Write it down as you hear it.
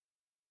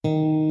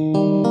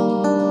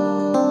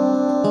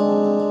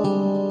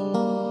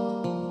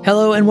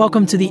Hello and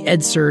welcome to the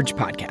EdSurge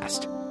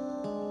podcast,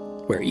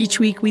 where each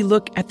week we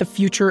look at the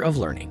future of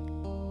learning.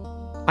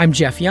 I'm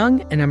Jeff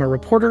Young, and I'm a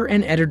reporter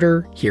and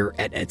editor here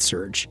at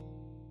EdSurge.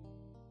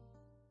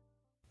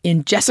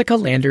 In Jessica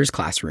Lander's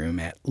classroom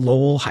at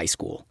Lowell High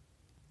School,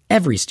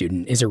 every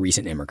student is a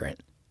recent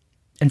immigrant,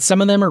 and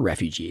some of them are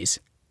refugees.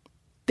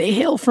 They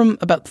hail from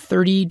about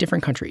 30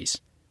 different countries,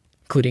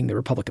 including the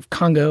Republic of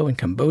Congo and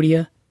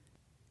Cambodia.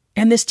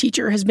 And this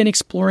teacher has been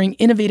exploring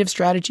innovative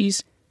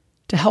strategies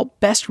to help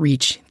best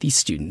reach these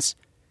students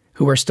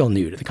who are still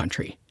new to the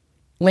country.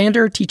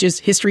 Lander teaches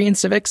history and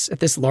civics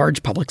at this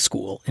large public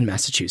school in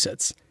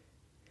Massachusetts.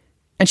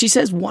 And she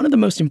says one of the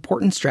most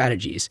important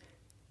strategies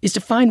is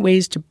to find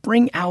ways to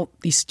bring out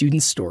these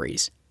students'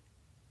 stories.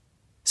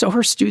 So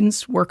her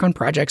students work on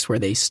projects where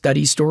they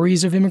study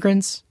stories of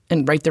immigrants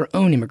and write their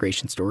own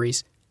immigration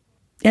stories,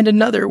 and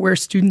another where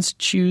students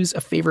choose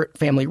a favorite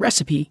family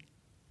recipe,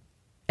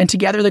 and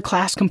together the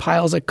class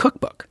compiles a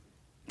cookbook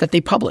that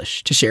they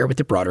publish to share with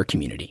the broader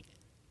community.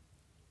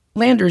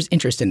 Lander's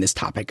interest in this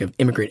topic of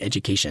immigrant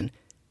education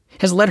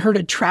has led her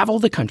to travel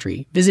the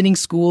country, visiting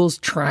schools,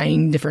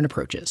 trying different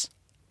approaches.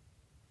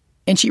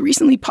 And she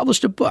recently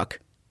published a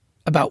book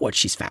about what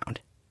she's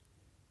found.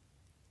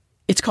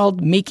 It's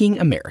called Making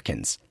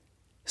Americans: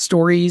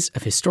 Stories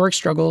of Historic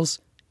Struggles,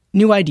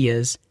 New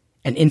Ideas,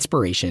 and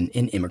Inspiration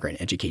in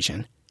Immigrant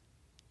Education.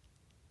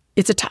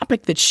 It's a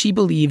topic that she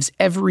believes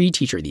every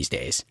teacher these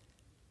days,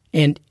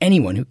 and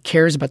anyone who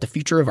cares about the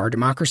future of our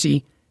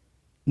democracy,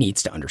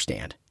 needs to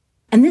understand.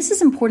 And this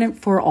is important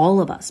for all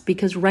of us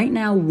because right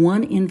now,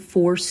 1 in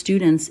 4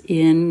 students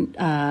in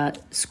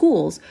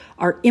schools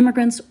are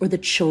immigrants or the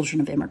children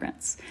of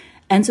immigrants.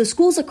 And so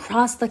schools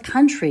across the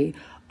country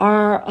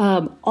are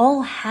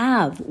all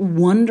have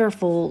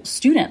wonderful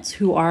students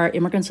who are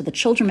immigrants or the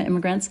children of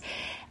immigrants,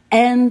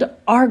 and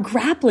are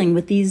grappling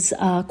with these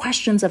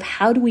questions of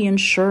how do we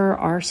ensure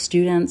our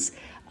students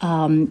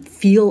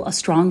feel a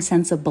strong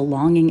sense of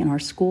belonging in our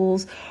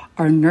schools,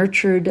 are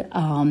nurtured,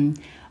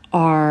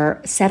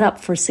 are set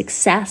up for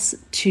success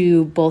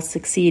to both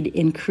succeed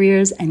in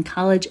careers and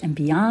college and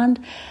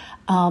beyond,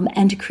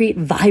 and to create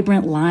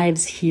vibrant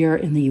lives here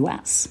in the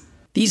U.S.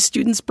 These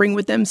students bring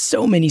with them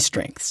so many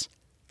strengths,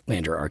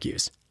 Lander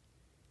argues,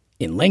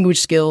 in language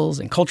skills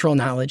and cultural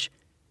knowledge,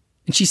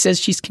 and she says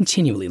she's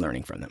continually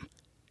learning from them.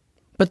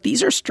 But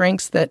these are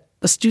strengths that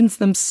the students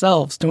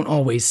themselves don't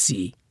always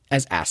see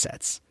as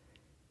assets,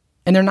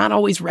 and they're not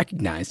always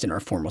recognized in our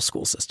formal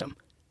school system.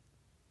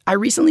 I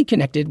recently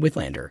connected with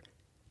Lander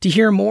to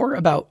hear more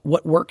about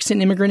what works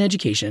in immigrant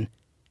education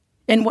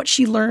and what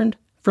she learned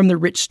from the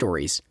rich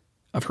stories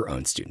of her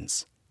own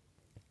students.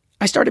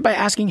 I started by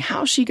asking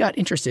how she got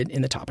interested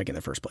in the topic in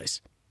the first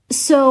place.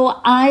 So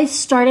I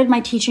started my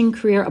teaching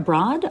career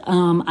abroad.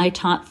 I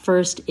taught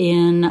first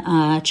in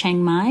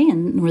Chiang Mai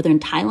in northern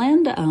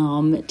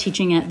Thailand,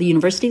 teaching at the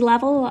university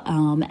level,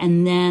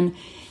 and then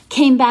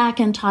came back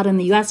and taught in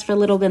the U.S. for a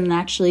little bit and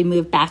actually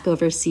moved back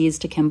overseas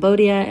to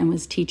Cambodia and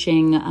was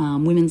teaching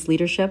women's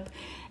leadership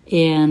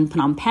in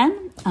Phnom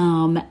Penh.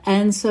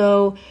 And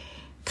so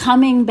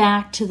coming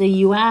back to the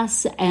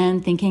U.S.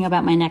 and thinking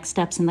about my next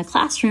steps in the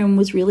classroom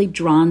was really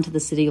drawn to the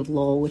city of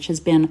Lowell, which has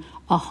been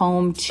a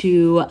home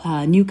to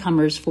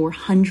newcomers for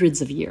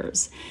hundreds of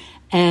years.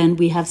 And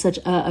we have such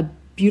a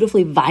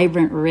beautifully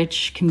vibrant,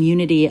 rich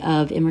community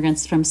of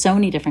immigrants from so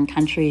many different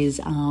countries,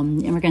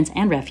 immigrants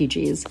and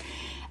refugees.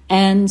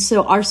 And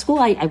so our school,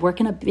 I work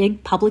in a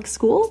big public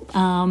school,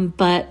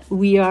 but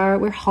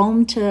we're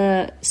home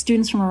to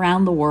students from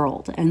around the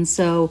world. And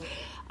so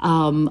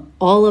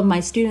all of my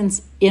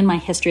students in my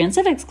history and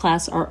civics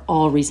class are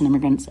all recent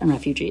immigrants and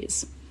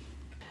refugees.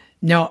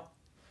 Now,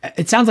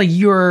 it sounds like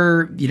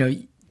you're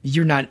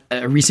not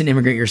a recent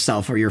immigrant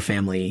yourself or your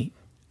family,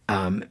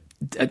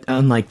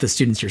 unlike the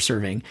students you're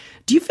serving.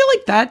 Do you feel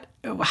like that?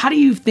 How do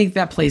you think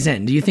that plays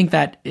in? Do you think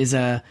that is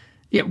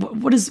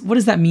what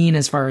does that mean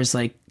as far as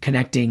like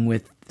connecting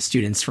with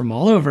students from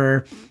all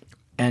over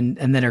and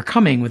that are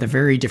coming with a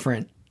very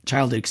different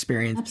childhood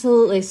experience?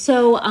 Absolutely.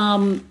 So,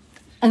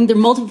 and there are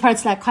multiple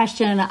parts to that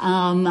question.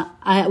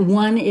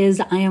 One is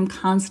I am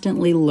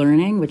constantly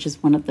learning, which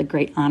is one of the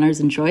great honors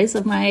and joys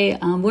of my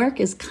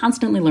work, is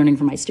constantly learning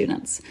from my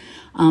students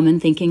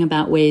and thinking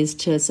about ways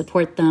to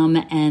support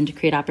them and to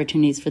create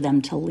opportunities for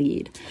them to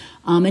lead.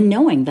 And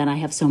knowing that I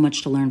have so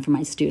much to learn from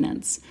my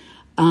students.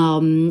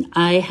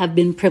 I have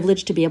been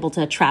privileged to be able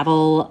to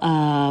travel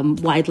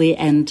widely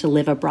and to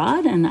live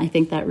abroad, and I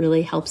think that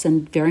really helps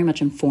and very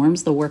much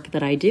informs the work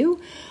that I do.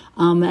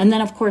 And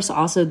then, of course,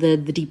 also the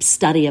deep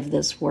study of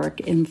this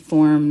work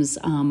informs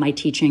my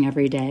teaching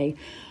every day.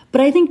 But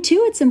I think,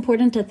 too, it's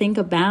important to think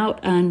about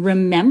and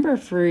remember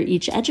for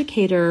each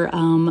educator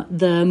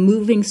the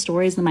moving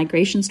stories, the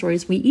migration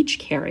stories we each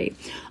carry,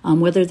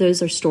 whether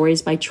those are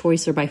stories by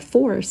choice or by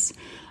force.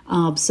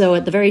 So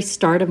at the very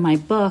start of my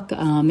book,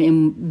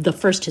 in the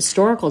first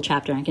historical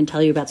chapter, I can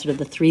tell you about sort of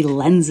the 3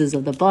 lenses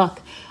of the book,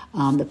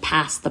 the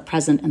past, the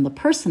present, and the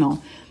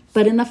personal.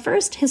 But in the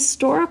first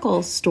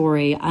historical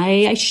story,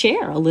 I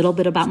share a little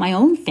bit about my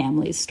own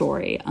family's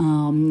story.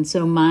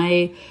 So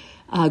my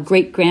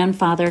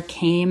great-grandfather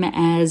came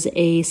as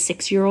a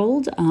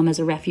 6-year-old, as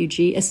a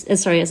refugee, as a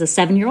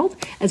 7-year-old,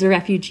 as a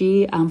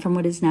refugee from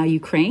what is now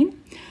Ukraine.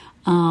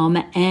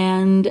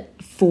 And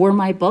for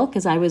my book,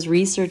 as I was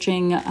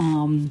researching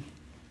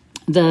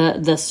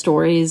the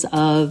stories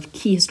of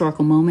key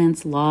historical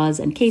moments, laws,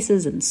 and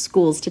cases in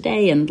schools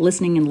today, and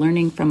listening and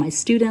learning from my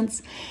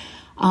students,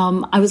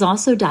 I was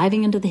also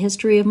diving into the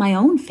history of my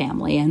own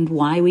family and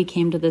why we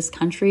came to this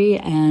country,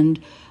 and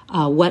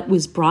what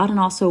was brought and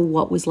also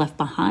what was left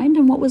behind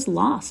and what was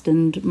lost,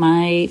 and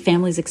my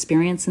family's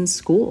experience in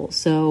school.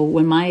 So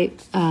when my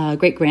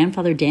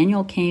great-grandfather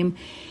Daniel came,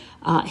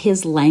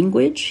 his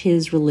language,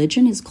 his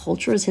religion, his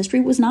culture, his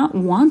history was not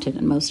wanted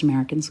in most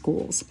American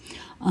schools.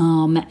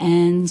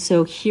 And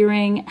so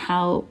seeing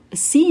how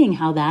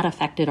that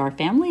affected our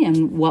family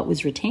and what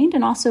was retained,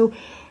 and also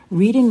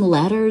reading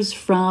letters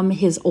from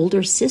his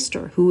older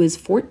sister, who was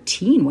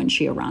 14 when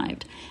she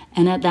arrived.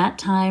 And at that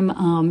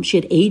time, she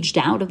had aged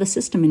out of the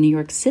system in New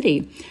York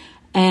City,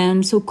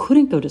 and so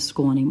couldn't go to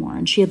school anymore.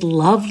 And she had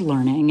loved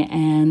learning,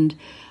 and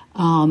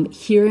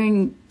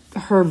hearing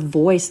her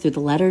voice through the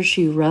letters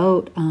she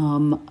wrote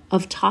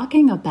of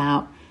talking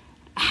about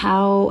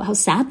how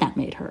sad that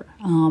made her.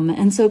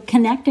 And so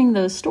connecting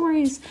those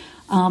stories,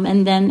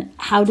 and then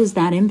how does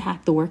that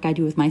impact the work I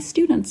do with my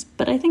students?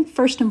 But I think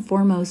first and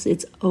foremost,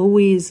 it's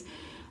always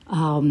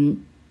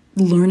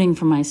learning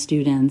from my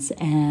students,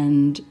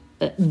 and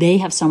they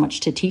have so much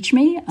to teach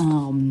me,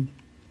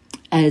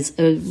 as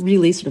a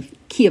really sort of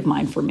key of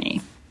mine for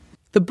me.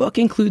 The book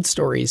includes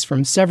stories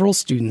from several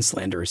student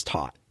slanderers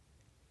taught,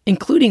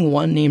 including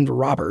one named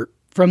Robert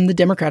from the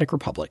Democratic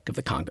Republic of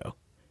the Congo.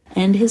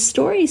 And his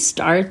story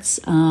starts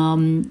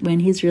when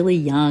he's really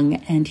young,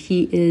 and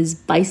he is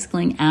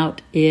bicycling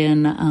out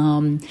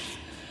in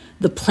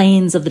the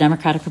plains of the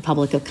Democratic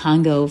Republic of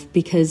Congo,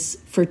 because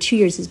for 2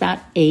 years, he's about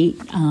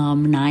 8,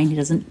 9, he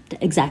doesn't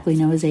exactly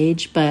know his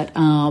age, but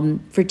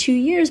for 2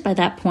 years by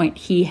that point,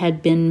 he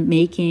had been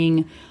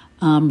making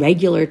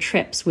regular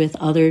trips with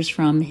others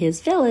from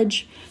his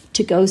village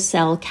to go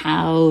sell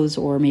cows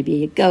or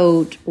maybe a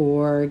goat,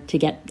 or to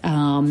get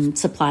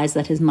supplies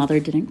that his mother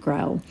didn't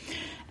grow.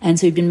 And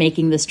so he'd been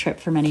making this trip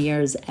for many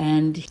years.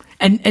 And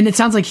it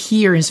sounds like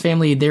he or his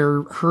family,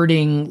 they're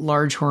herding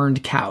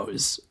large-horned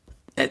cows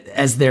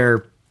as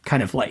their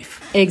kind of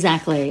life.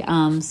 Exactly.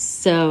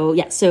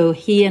 So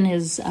he and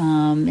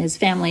his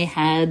family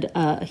had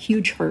a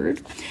huge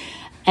herd.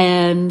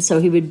 And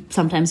so he would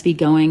sometimes be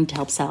going to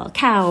help sell a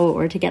cow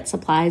or to get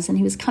supplies. And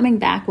he was coming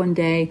back one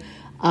day.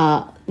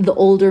 The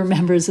older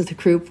members of the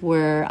group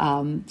were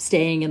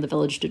staying in the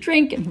village to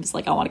drink, and he was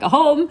like, I want to go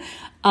home.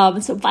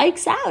 So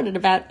bikes out at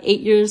about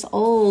 8 years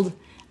old.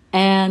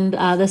 And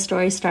the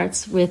story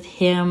starts with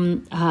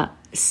him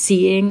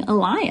seeing a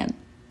lion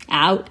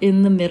out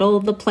in the middle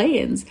of the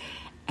plains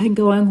and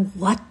going,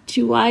 what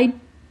do I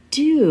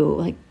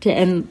do?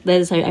 And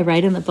as I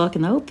write in the book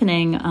in the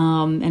opening,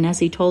 and as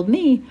he told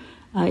me,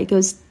 he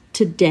goes,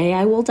 today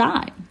I will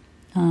die.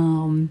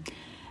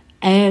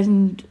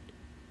 And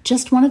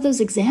just one of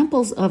those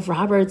examples of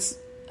Robert's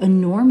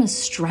enormous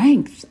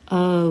strength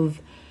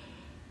of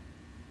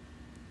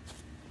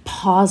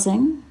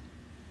pausing,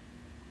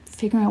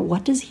 figuring out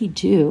what does he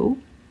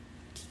do,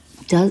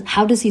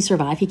 how does he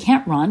survive? He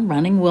can't run.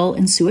 Running will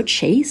ensue a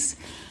chase.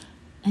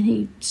 And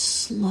he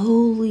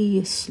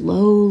slowly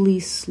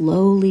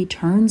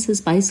turns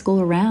his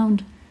bicycle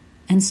around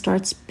and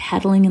starts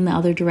pedaling in the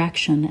other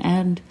direction.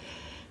 And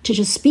to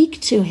just speak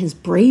to his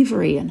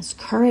bravery and his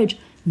courage,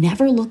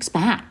 never looks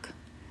back.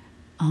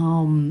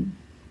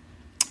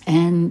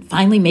 And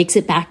finally makes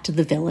it back to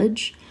the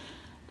village,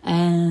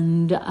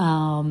 and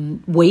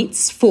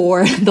waits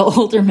for the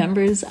older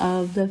members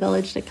of the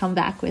village to come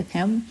back with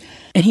him.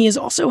 And he has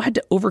also had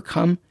to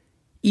overcome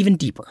even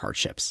deeper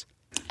hardships.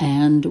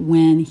 And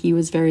when he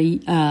was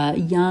very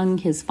young,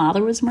 his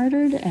father was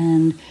murdered.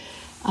 And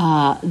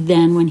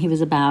then when he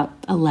was about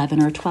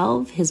 11 or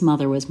 12, his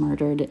mother was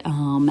murdered.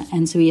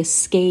 And so he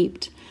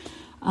escaped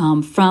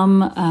from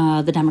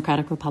the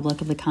Democratic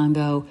Republic of the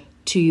Congo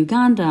to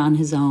Uganda on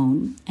his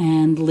own,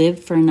 and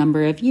lived for a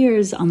number of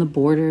years on the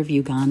border of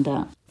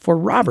Uganda. For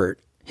Robert,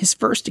 his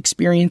first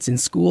experience in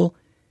school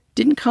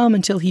didn't come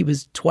until he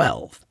was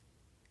 12,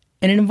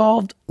 and it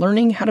involved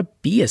learning how to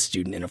be a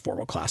student in a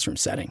formal classroom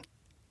setting,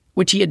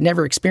 which he had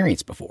never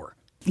experienced before.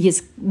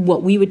 He's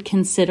what we would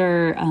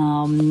consider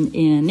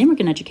in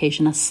immigrant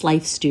education a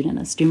SLIFE student,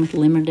 a student with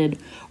limited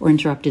or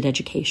interrupted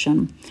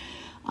education.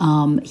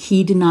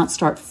 He did not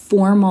start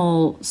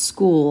formal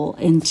school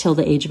until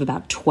the age of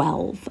about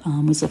 12.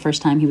 Was the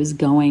first time he was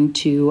going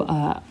to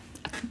a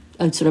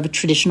sort of a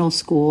traditional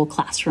school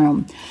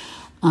classroom.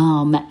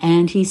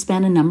 And he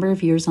spent a number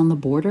of years on the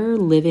border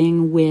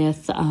living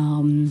with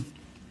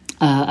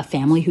a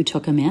family who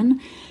took him in,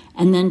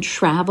 and then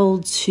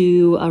traveled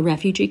to a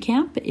refugee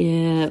camp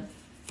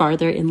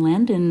farther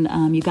inland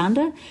in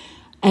Uganda.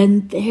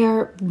 And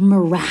there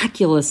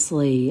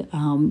miraculously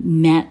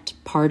met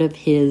part of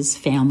his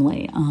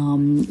family,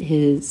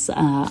 his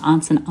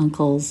aunts and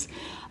uncles,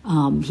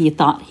 He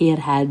thought he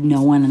had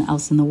no one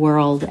else in the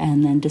world,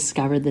 and then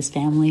discovered this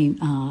family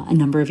a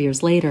number of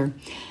years later,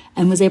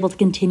 and was able to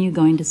continue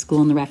going to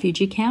school in the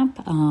refugee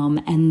camp.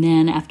 And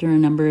then after a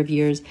number of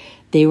years,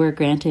 they were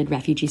granted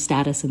refugee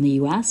status in the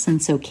U.S.,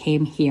 and so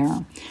came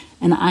here.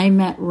 And I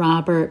met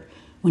Robert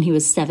when he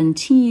was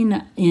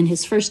 17 in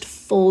his first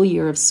full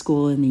year of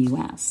school in the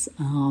U.S.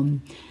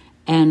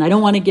 And I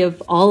don't want to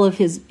give all of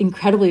his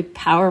incredibly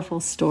powerful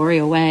story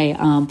away,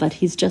 but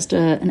he's just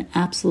an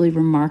absolutely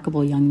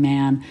remarkable young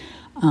man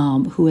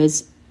who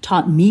has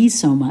taught me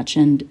so much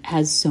and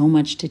has so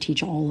much to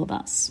teach all of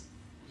us.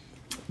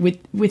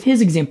 With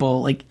his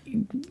example, like,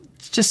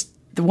 just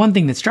the one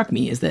thing that struck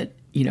me is that,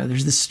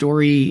 there's this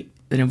story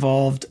that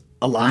involved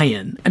a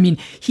lion. I mean,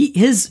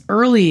 his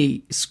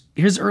early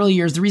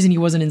years, the reason he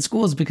wasn't in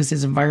school is because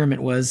his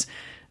environment was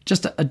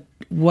just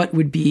what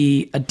would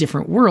be a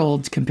different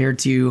world compared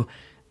to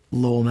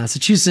Lowell,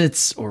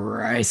 Massachusetts, or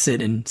where I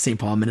sit in St.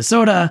 Paul,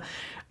 Minnesota,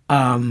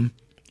 in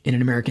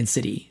an American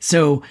city.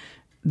 So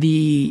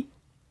I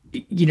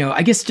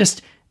guess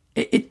just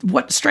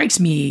what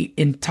strikes me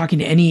in talking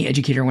to any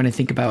educator when I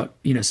think about,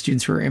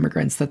 students who are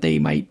immigrants that they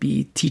might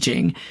be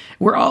teaching,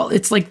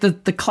 it's like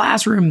the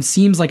classroom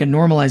seems like a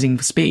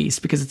normalizing space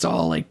because it's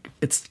all like,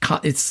 it's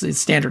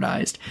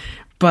standardized,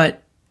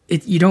 but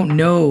you don't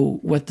know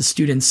what the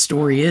student's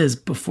story is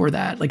before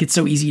that. Like, it's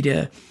so easy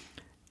to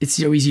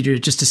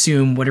just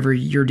assume whatever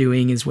you're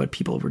doing is what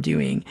people were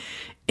doing.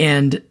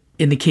 And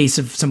in the case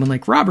of someone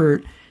like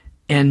Robert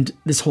and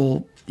this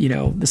whole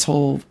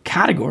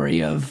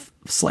category of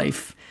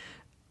SLIFE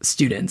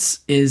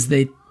students is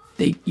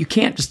you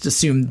can't just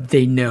assume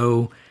they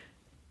know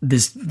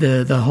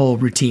the whole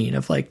routine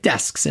of like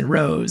desks and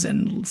rows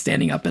and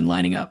standing up and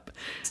lining up.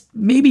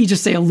 Maybe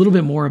just say a little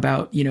bit more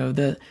about,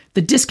 the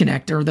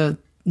disconnect, or the,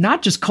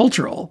 not just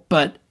cultural,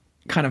 but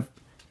kind of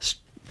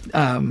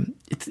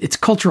it's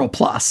cultural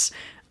plus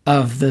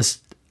of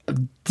this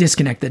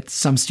disconnect that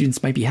some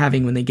students might be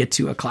having when they get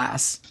to a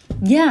class.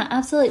 Yeah,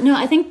 absolutely. No,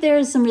 I think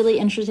there's some really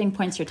interesting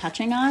points you're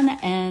touching on.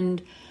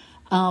 And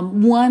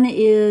one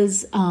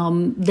is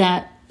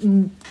that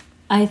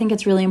I think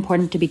it's really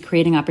important to be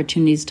creating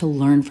opportunities to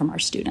learn from our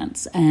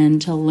students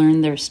and to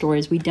learn their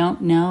stories. We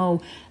don't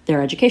know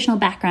their educational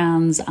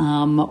backgrounds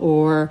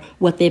or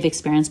what they've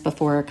experienced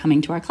before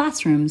coming to our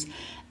classrooms.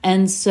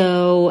 And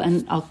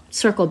I'll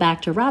circle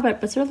back to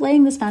Robert, but sort of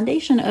laying this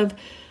foundation of,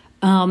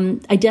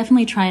 I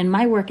definitely try in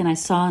my work, and I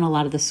saw in a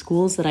lot of the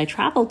schools that I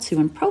traveled to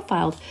and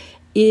profiled,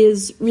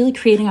 is really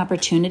creating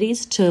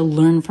opportunities to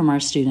learn from our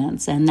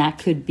students. And that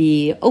could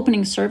be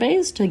opening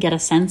surveys to get a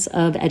sense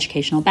of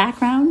educational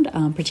background,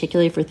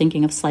 particularly if we're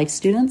thinking of SLIFE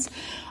students.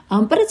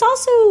 But it's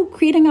also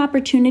creating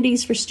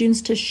opportunities for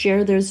students to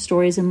share their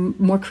stories in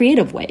more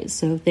creative ways.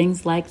 So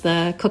things like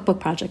the cookbook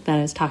project that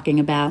I was talking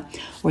about,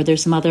 or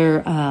there's some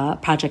other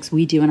projects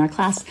we do in our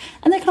class.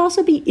 And that could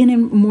also be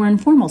in more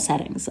informal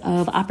settings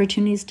of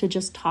opportunities to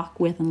just talk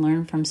with and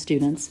learn from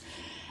students.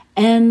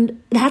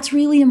 And that's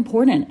really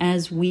important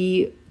as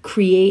we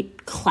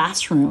create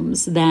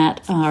classrooms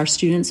that our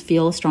students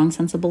feel a strong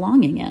sense of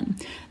belonging in,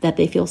 that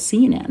they feel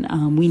seen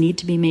in. We need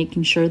to be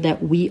making sure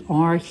that we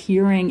are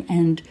hearing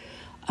and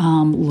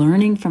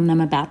learning from them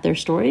about their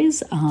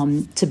stories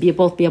to be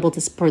able to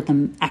support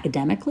them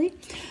academically,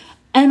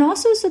 and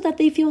also so that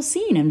they feel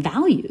seen and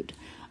valued.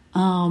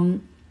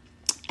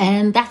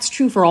 And that's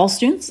true for all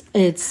students.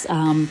 It's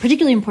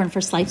particularly important for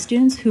SLIFE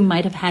students who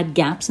might have had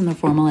gaps in their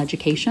formal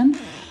education.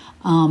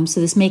 So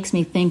this makes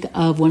me think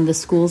of one of the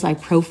schools I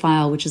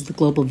profile, which is the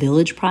Global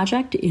Village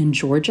Project in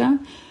Georgia,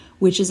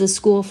 which is a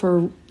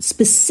school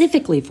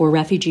specifically for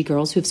refugee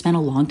girls who have spent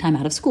a long time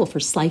out of school, for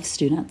SLIFE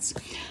students.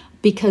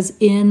 Because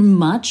in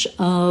much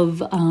of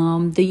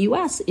the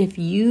U.S., if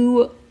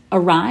you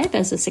arrive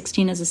as a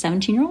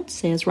 17-year-old,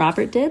 say as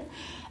Robert did,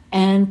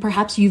 and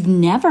perhaps you've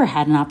never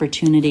had an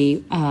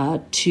opportunity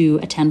to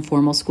attend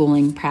formal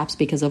schooling, perhaps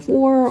because of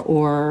war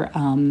or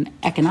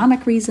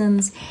economic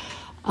reasons,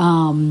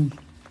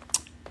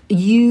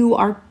 you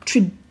are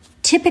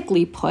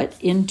typically put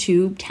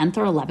into 10th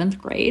or 11th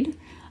grade.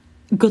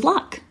 Good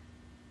luck.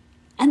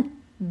 And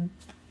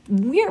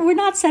we're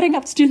not setting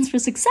up students for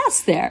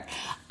success there.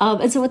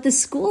 And so what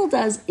this school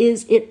does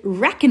is it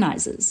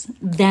recognizes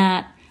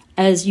that,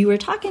 as you were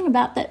talking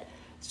about, that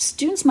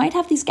students might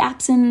have these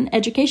gaps in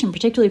education,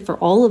 particularly for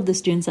all of the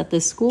students at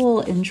this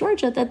school in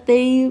Georgia, that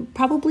they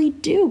probably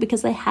do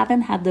because they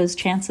haven't had those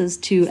chances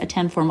to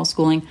attend formal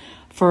schooling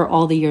for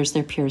all the years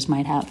their peers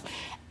might have.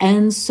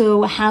 And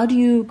so how do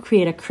you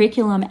create a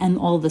curriculum and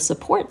all the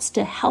supports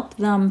to help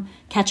them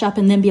catch up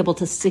and then be able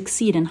to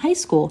succeed in high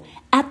school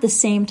at the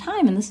same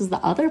time? And this is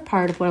the other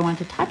part of what I want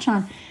to touch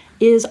on,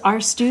 is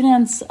our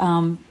students,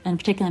 and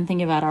particularly I'm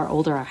thinking about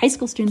our high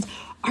school students,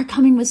 are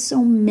coming with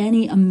so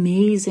many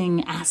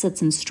amazing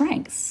assets and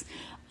strengths.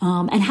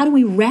 And how do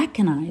we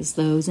recognize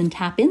those and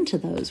tap into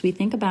those? I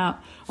think about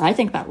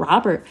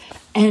Robert,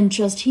 and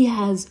he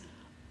has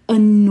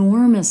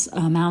enormous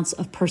amounts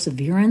of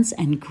perseverance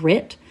and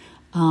grit.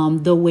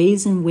 The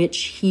ways in which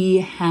he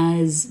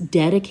has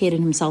dedicated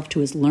himself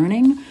to his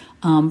learning,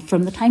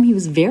 from the time he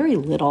was very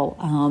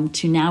little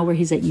to now where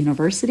he's at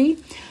university.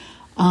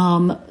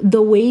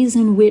 The ways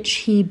in which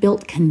he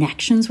built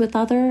connections with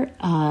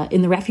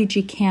in the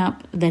refugee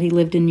camp that he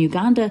lived in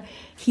Uganda,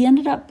 he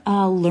ended up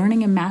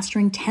learning and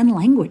mastering 10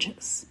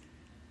 languages.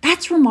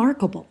 That's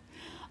remarkable.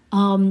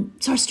 So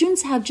our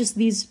students have just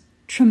these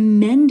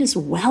tremendous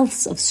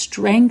wealths of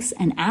strengths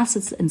and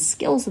assets and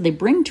skills that they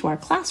bring to our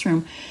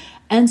classroom.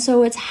 And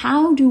so it's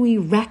how do we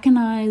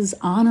recognize,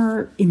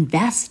 honor,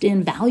 invest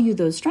in, value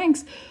those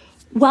strengths,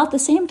 while at the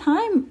same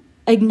time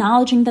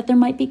acknowledging that there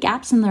might be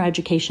gaps in their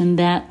education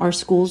that our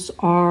schools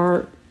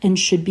are and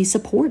should be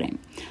supporting.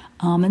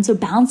 And so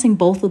balancing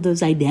both of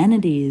those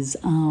identities,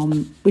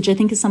 which I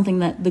think is something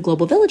that the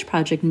Global Village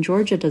Project in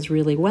Georgia does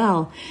really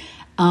well,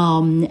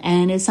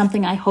 and is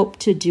something I hope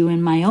to do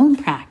in my own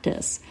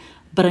practice.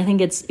 But I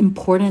think it's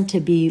important to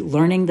be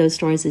learning those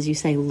stories, as you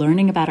say,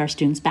 learning about our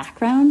students'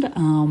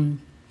 background,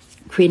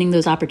 creating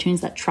those opportunities,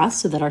 that trust,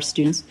 so that our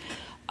students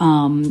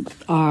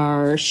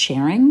are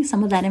sharing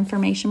some of that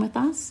information with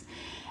us.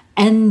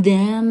 And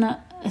then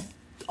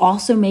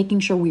also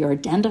making sure we are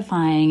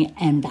identifying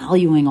and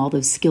valuing all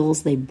those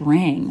skills they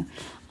bring.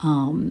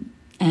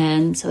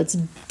 And so it's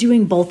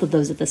doing both of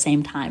those at the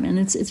same time. And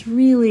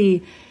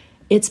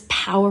it's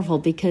powerful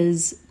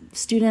because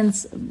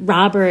students,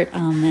 Robert,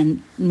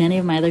 and many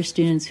of my other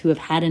students who have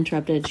had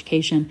interrupted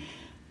education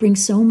bring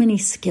so many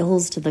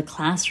skills to the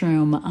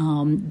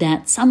classroom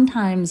that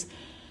sometimes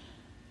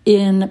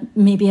in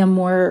maybe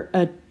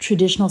a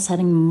traditional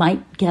setting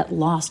might get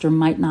lost or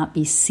might not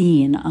be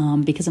seen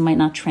because it might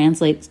not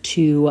translate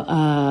to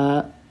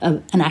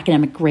an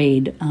academic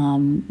grade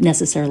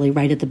necessarily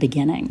right at the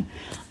beginning.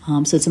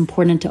 So it's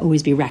important to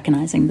always be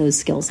recognizing those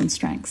skills and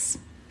strengths.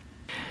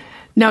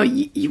 Now,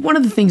 one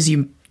of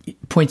the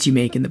points you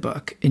make in the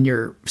book, in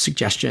your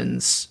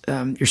suggestions,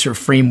 your sort of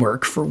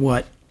framework for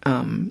what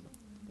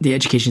the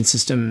education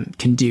system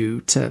can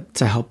do to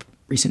help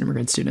recent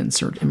immigrant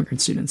students or immigrant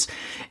students,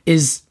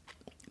 is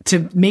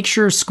to make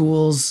sure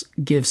schools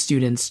give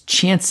students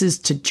chances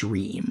to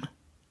dream.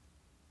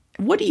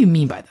 What do you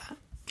mean by that?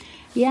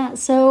 Yeah,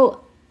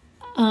 so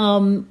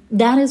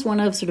that is one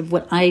of sort of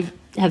what I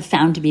have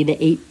found to be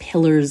the 8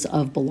 pillars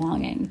of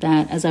belonging,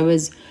 that as I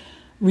was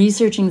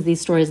researching these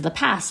stories of the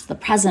past, the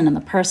present, and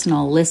the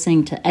personal,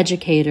 listening to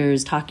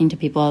educators, talking to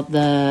people at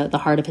the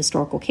heart of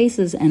historical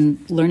cases,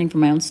 and learning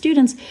from my own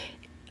students,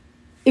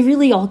 it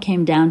really all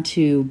came down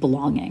to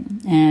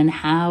belonging and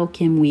how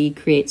can we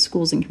create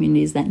schools and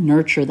communities that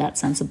nurture that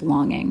sense of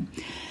belonging.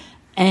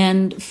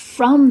 And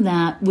from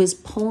that was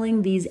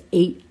pulling these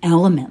 8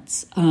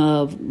 elements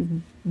of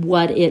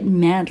what it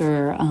meant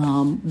or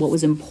what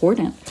was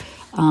important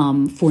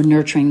for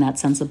nurturing that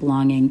sense of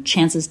belonging.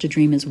 Chances to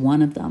dream is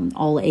one of them.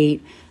 All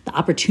 8, the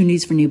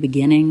opportunities for new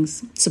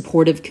beginnings,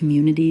 supportive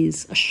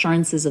communities,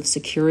 assurances of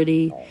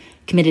security,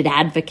 committed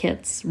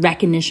advocates,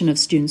 recognition of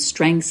students'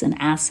 strengths and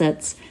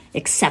assets,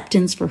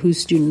 acceptance for who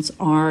students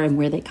are and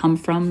where they come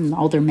from and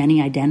all their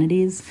many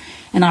identities,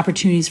 and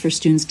opportunities for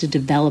students to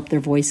develop their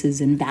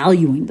voices and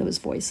valuing those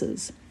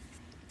voices.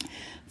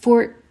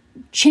 For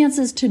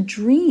chances to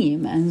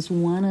dream, as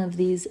one of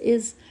these,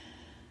 is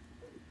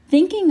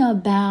thinking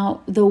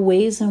about the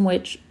ways in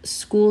which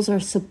schools are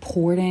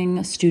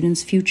supporting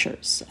students'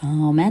 futures.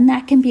 And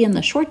that can be in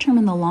the short term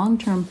and the long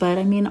term, but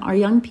I mean, our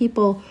young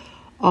people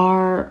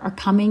are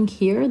coming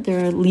here.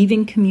 They're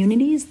leaving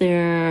communities.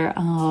 They're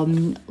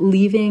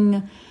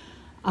leaving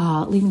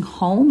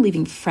home,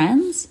 leaving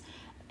friends,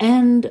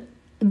 and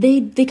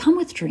they come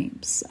with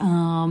dreams.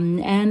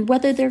 And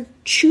whether they're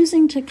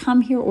choosing to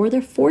come here or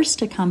they're forced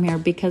to come here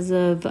because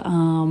of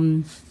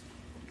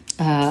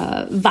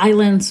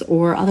violence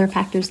or other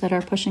factors that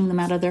are pushing them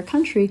out of their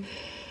country,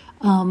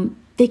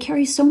 they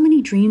carry so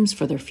many dreams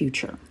for their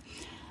future.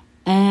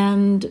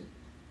 And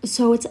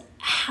so it's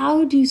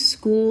how do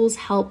schools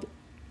help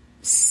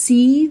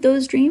see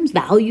those dreams,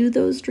 value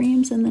those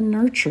dreams, and then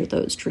nurture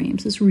those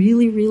dreams is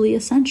really, really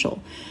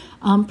essential,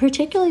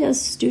 particularly as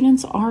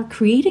students are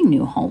creating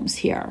new homes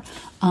here.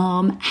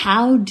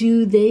 How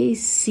do they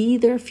see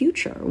their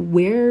future?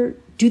 Where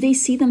do they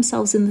see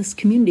themselves in this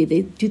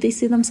community? Do they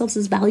see themselves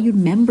as valued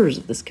members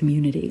of this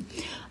community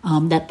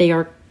that they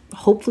are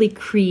hopefully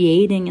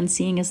creating and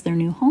seeing as their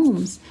new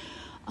homes?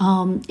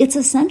 It's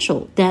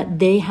essential that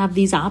they have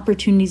these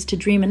opportunities to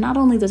dream, and not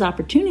only those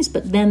opportunities,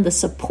 but then the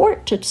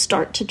support to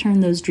start to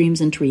turn those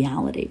dreams into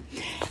reality.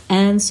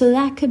 And so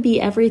that could be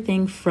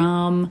everything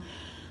from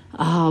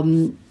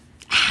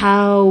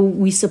how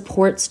we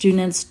support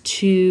students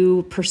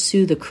to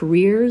pursue the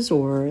careers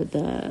or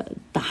the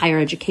higher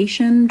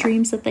education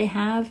dreams that they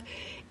have.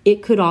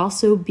 It could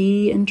also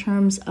be in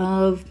terms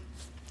of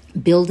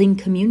building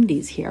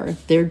communities here.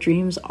 If their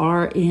dreams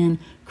are in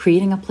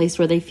creating a place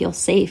where they feel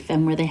safe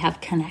and where they have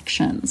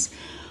connections.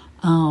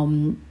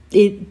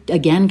 It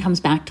again comes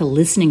back to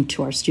listening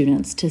to our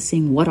students, to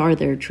seeing what are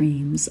their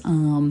dreams,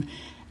 and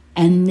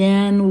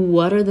then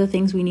what are the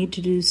things we need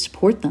to do to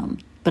support them.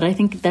 But I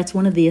think that's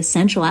one of the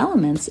essential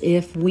elements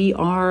if we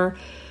are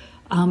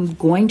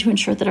going to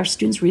ensure that our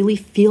students really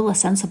feel a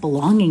sense of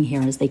belonging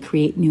here as they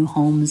create new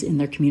homes in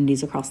their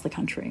communities across the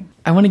country.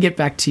 I want to get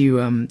back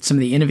to some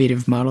of the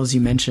innovative models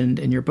you mentioned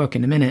in your book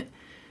in a minute.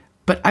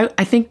 But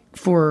I think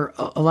for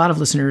a lot of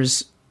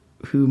listeners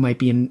who might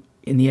be in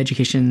the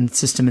education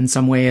system in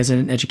some way as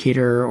an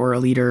educator or a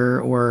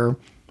leader or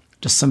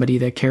just somebody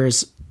that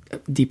cares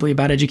deeply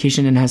about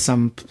education and has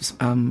some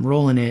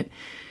role in it,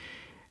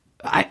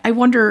 I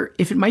wonder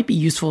if it might be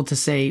useful to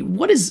say,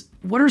 what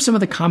are some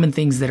of the common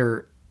things that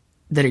are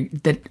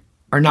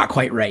not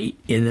quite right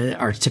in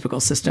our typical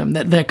system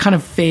that kind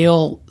of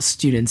fail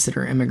students that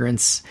are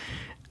immigrants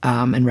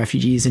and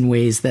refugees in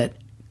ways that,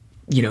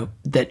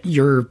 that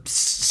your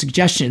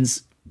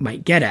suggestions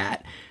might get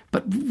at.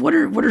 But what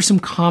are some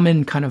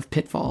common kind of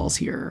pitfalls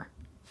here?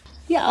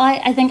 Yeah,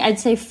 I think I'd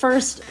say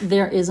first,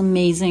 there is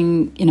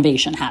amazing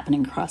innovation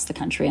happening across the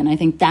country. And I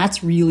think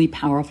that's really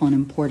powerful and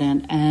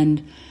important.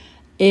 And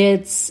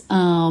it's,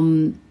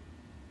 I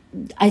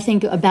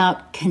think,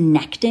 about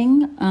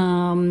connecting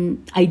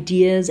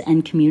ideas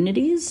and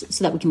communities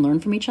so that we can learn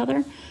from each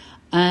other.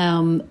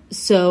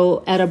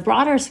 So at a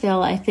broader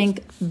scale, I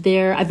think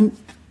I've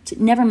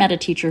never met a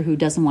teacher who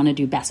doesn't want to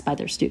do best by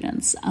their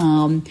students.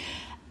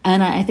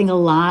 And I think a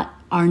lot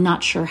are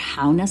not sure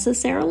how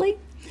necessarily.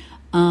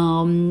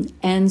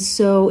 And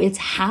so it's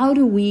how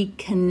do we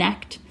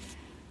connect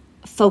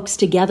folks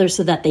together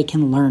so that they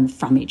can learn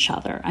from each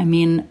other. I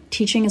mean,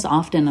 teaching is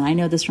often, and I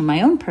know this from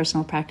my own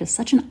personal practice,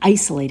 such an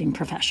isolating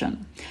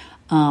profession,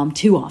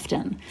 too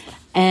often.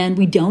 And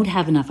we don't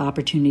have enough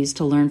opportunities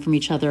to learn from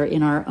each other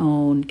in our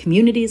own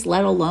communities,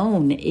 let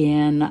alone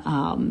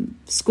in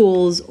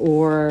schools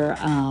or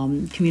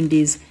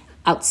communities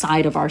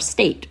outside of our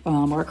state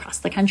or across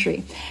the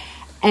country.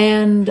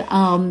 And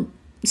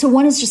so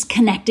one is just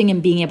connecting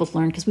and being able to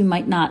learn because we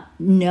might not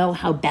know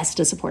how best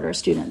to support our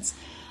students.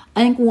 I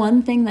think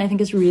one thing that I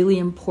think is really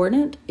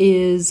important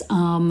is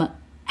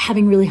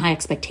having really high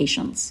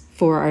expectations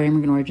for our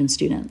immigrant origin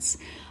students.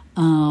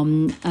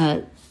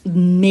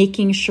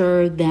 Making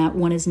sure that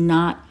one is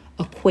not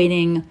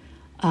equating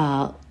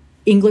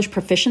English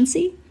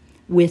proficiency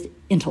with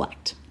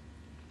intellect.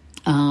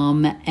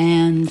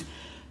 And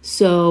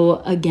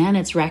so, again,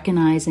 it's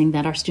recognizing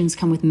that our students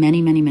come with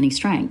many, many, many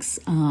strengths.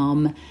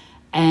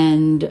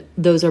 And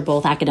those are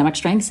both academic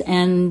strengths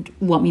and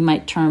what we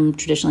might term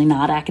traditionally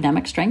not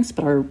academic strengths,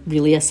 but are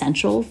really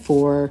essential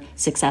for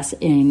success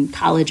in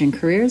college and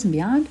careers and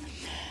beyond.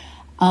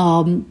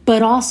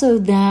 But also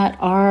that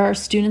our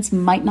students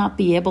might not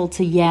be able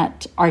to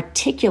yet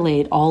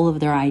articulate all of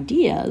their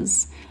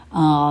ideas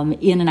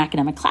in an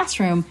academic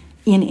classroom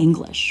in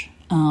English.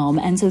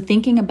 And so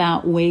thinking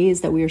about ways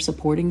that we are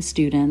supporting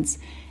students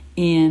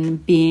in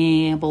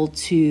being able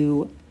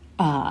to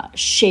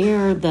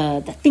share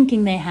the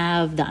thinking they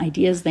have, the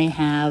ideas they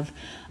have,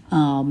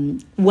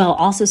 while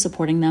also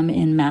supporting them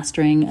in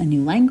mastering a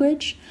new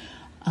language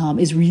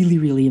is really,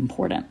 really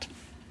important.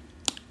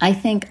 I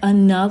think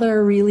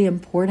another really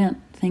important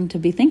thing to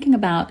be thinking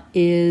about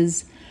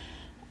is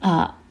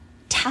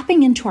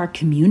tapping into our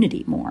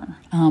community more.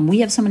 We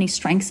have so many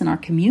strengths in our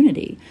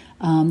community.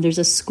 There's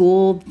a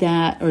school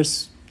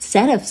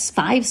set of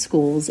 5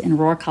 schools in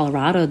Aurora,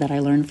 Colorado that I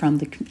learned from,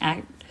 the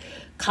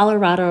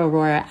Colorado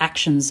Aurora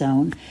Action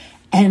Zone.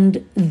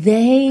 And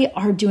they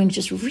are doing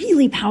just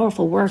really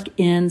powerful work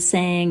in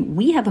saying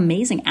we have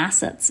amazing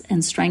assets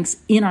and strengths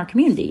in our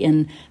community,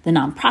 in the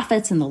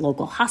nonprofits, in the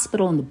local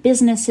hospital, in the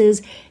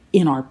businesses,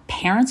 in our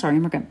parents, our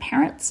immigrant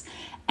parents.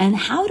 And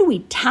how do we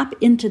tap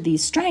into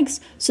these strengths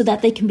so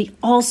that they can be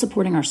all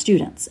supporting our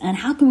students? And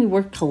how can we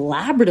work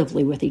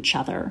collaboratively with each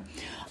other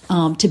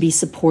to be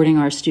supporting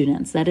our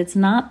students? That it's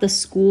not the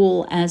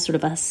school as sort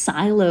of a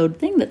siloed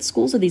thing, that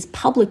schools are these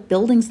public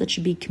buildings that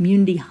should be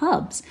community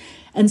hubs.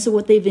 And so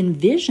what they've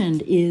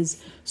envisioned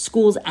is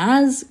schools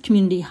as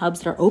community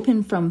hubs that are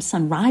open from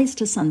sunrise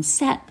to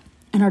sunset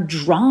and are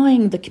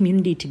drawing the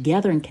community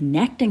together and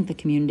connecting the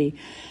community.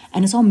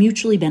 And it's all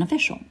mutually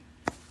beneficial.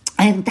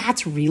 And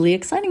that's really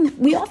exciting.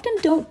 We often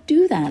don't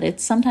do that.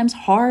 It's sometimes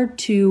hard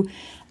to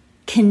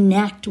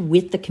connect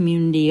with the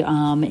community,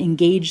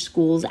 engage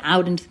schools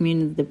out into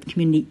the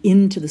community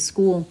into the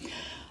school.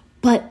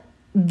 But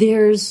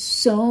there's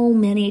so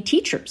many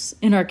teachers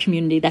in our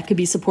community that could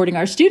be supporting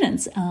our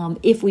students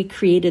if we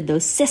created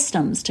those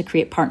systems to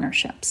create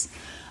partnerships.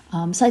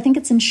 So I think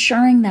it's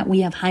ensuring that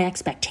we have high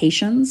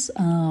expectations,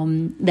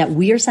 that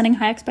we are setting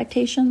high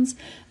expectations,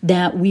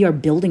 that we are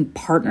building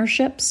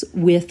partnerships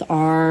with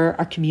our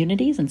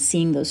communities and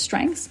seeing those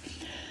strengths.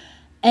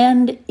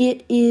 And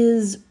it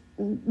is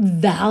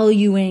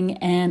valuing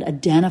and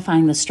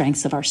identifying the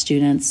strengths of our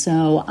students.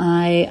 So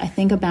I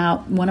think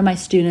about one of my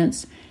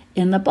students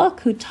in the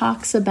book who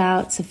talks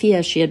about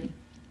Sophia. She had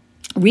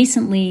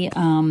recently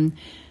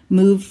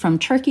moved from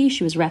Turkey.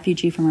 She was a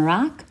refugee from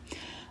Iraq.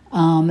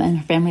 And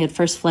her family had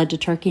first fled to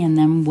Turkey and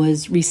then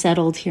was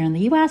resettled here in the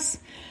U.S.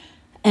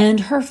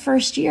 And her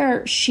first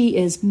year, she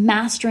is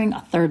mastering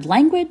a 3rd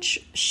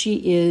language.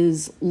 She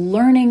is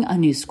learning a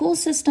new school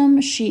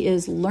system. She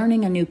is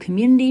learning a new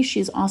community.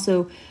 She's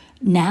also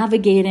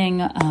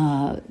navigating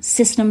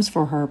systems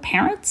for her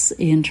parents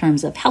in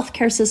terms of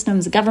healthcare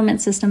systems,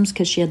 government systems,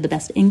 because she had the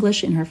best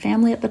English in her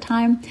family at the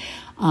time,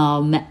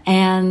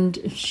 and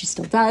she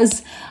still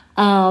does.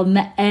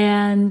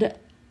 And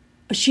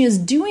she is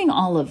doing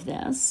all of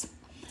this.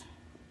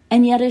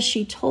 And yet, as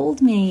she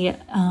told me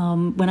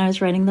when I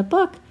was writing the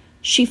book,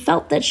 she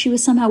felt that she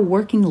was somehow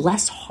working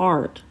less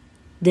hard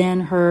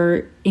than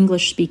her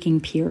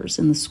English-speaking peers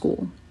in the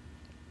school.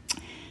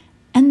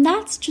 And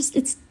that's just,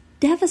 it's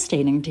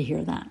devastating to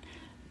hear that.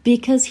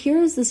 Because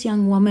here is this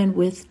young woman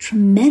with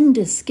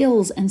tremendous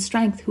skills and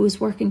strength who is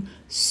working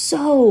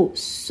so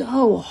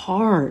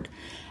hard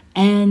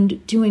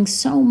and doing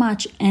so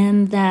much,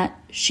 and that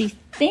she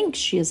thinks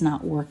she is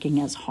not working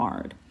as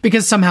hard.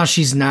 Because somehow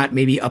she's not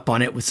maybe up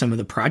on it with some of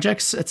the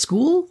projects at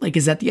school? Like,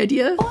 is that the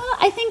idea? Well,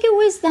 I think it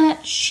was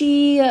that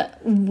she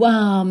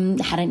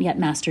hadn't yet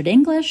mastered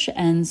English,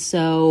 and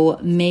so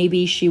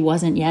maybe she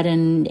wasn't yet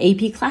in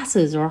AP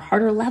classes or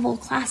harder level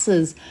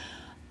classes.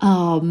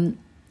 And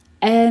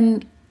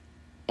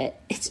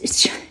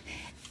it's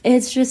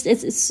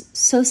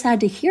so sad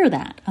to hear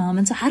that.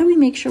 And so how do we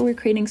make sure we're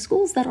creating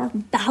schools that are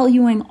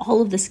valuing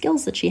all of the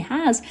skills that she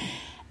has,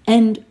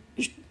 and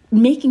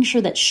making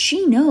sure that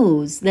she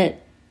knows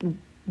that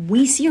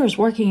we see her as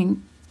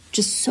working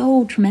just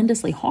so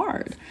tremendously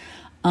hard.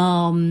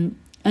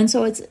 And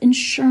so it's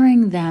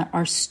ensuring that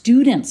our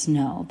students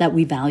know that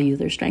we value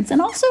their strengths,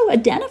 and also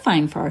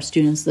identifying for our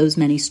students those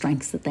many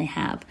strengths that they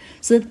have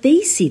so that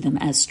they see them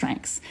as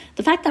strengths.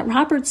 The fact that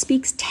Robert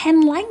speaks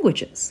 10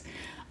 languages.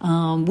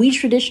 We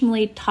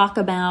traditionally talk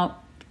about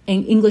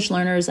English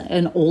learners,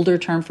 an older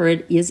term for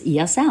it is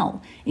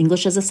ESL,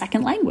 English as a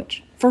second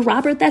language. For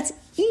Robert, that's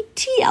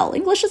ETL,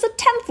 English as a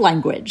 10th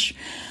language.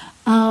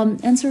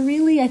 And so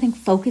really, I think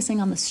focusing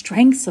on the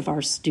strengths of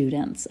our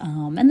students,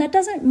 and that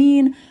doesn't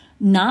mean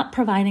not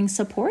providing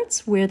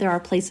supports where there are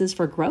places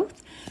for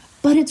growth,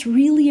 but it's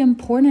really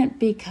important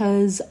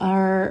because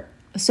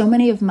so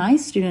many of my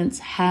students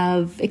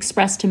have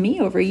expressed to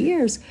me over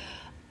years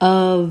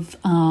of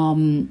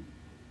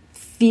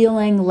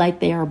feeling like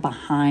they are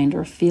behind,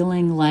 or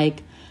feeling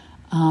like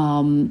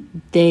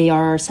they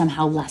are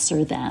somehow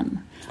lesser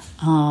than.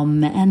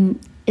 And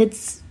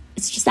it's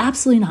just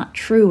absolutely not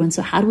true. And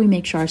so how do we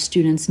make sure our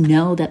students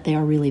know that they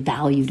are really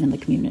valued in the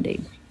community?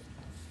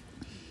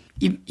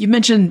 You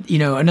mentioned,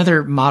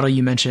 another model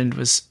you mentioned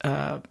was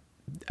a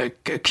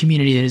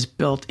community that has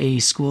built a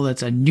school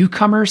that's a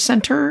newcomer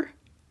center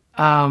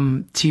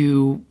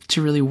to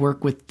really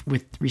work with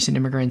recent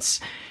immigrants.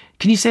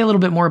 Can you say a little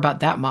bit more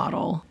about that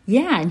model?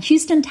 Yeah, in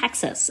Houston,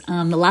 Texas,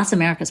 the Las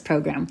Americas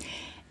program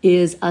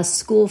is a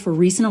school for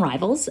recent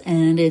arrivals,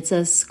 and it's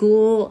a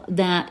school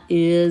that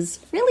is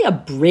really a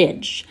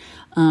bridge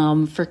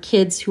for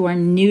kids who are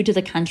new to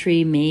the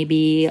country,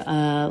 maybe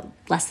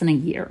less than a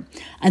year.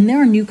 And there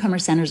are newcomer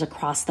centers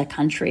across the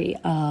country.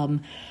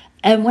 And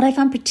what I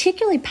found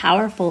particularly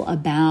powerful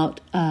about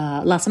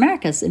Las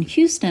Americas in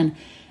Houston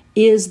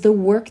is the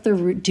work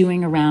they're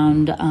doing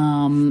around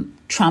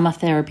trauma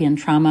therapy and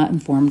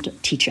trauma-informed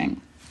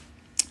teaching.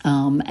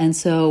 And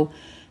so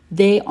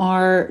they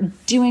are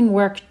doing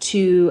work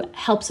to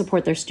help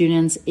support their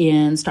students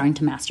in starting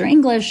to master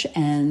English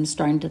and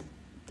starting to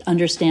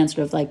understand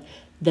sort of like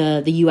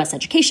the U.S.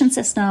 education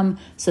system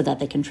so that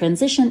they can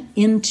transition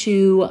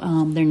into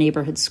their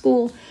neighborhood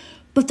school.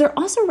 But they're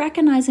also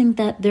recognizing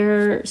that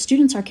their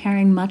students are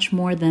carrying much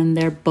more than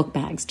their book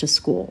bags to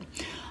school.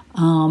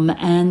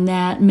 And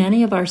that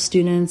many of our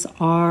students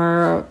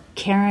are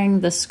carrying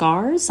the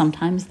scars.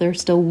 Sometimes they're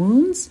still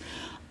wounds.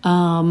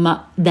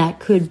 That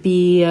could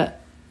be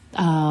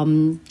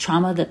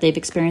trauma that they've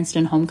experienced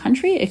in home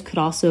country. It could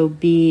also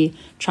be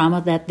trauma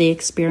that they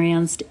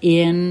experienced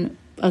in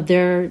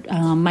their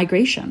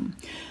migration.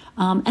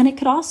 And it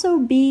could also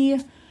be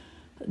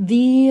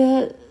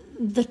the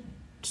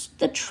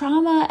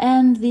trauma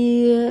and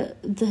the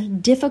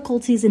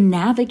difficulties in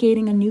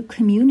navigating a new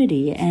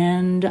community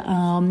and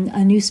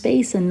a new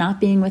space, and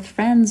not being with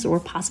friends, or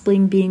possibly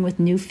being with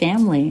new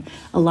family.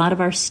 A lot of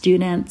our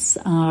students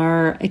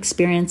are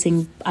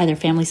experiencing either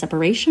family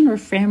separation or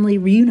family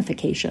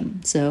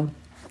reunification. So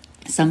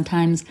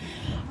sometimes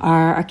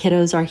our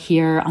kiddos are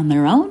here on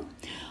their own.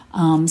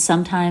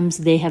 Sometimes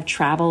they have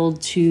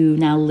traveled to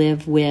now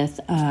live with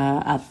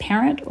a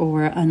parent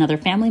or another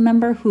family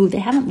member who they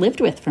haven't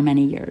lived with for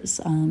many years.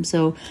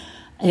 So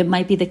it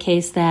might be the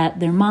case that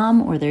their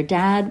mom or their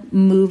dad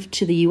moved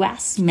to the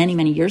U.S. many,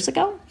 many years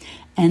ago,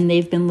 and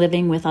they've been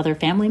living with other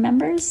family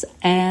members.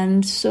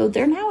 And so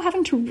they're now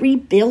having to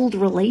rebuild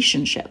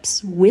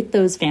relationships with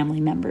those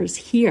family members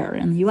here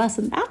in the U.S.,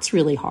 and that's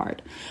really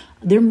hard.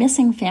 They're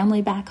missing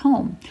family back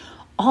home.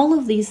 All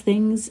of these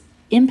things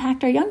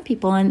impact our young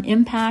people and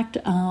impact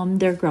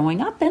their growing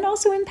up, and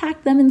also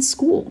impact them in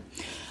school.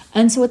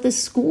 And so what the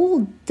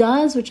school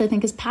does, which I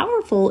think is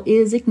powerful,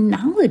 is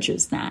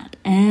acknowledges that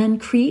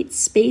and creates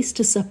space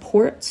to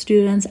support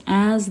students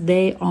as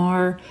they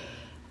are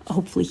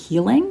hopefully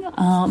healing,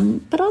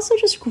 but also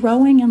just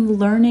growing and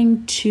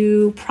learning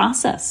to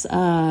process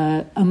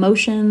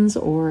emotions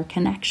or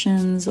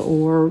connections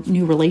or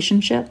new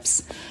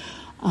relationships.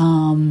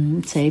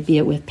 say, be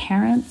it with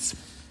parents.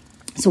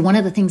 So one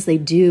of the things they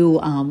do,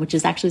 which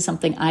is actually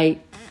something I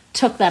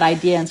took that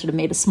idea and sort of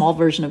made a small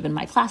version of in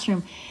my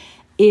classroom,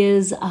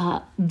 is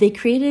they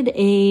created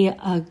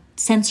a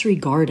sensory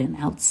garden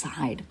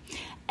outside.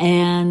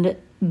 And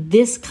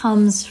this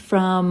comes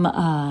from,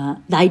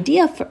 the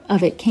idea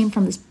of it came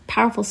from this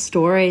powerful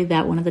story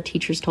that one of the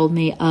teachers told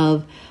me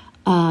of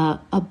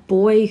a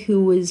boy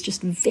who was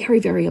just very,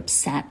 very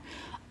upset,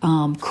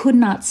 could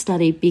not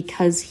study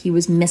because he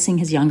was missing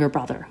his younger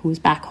brother who was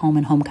back home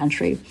in home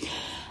country.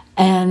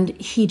 And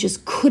he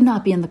just could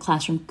not be in the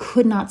classroom,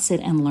 could not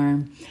sit and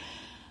learn.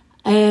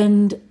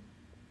 And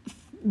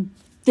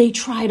they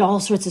tried all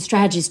sorts of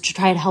strategies to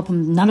try to help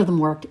him. None of them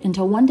worked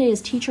until one day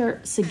his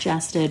teacher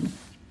suggested,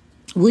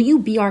 will you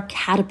be our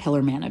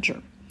caterpillar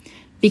manager?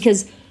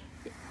 Because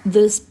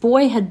this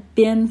boy had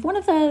been one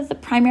of the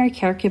primary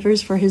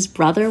caregivers for his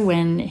brother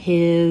when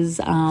his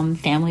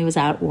family was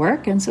out at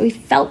work. And so he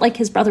felt like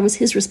his brother was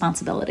his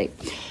responsibility.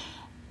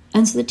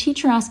 And so the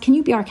teacher asked, can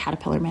you be our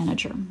caterpillar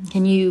manager?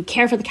 Can you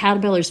care for the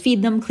caterpillars,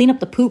 feed them, clean up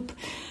the poop?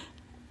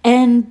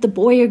 And the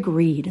boy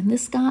agreed. And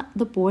this got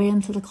the boy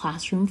into the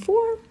classroom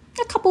for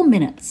a couple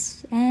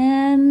minutes,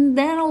 and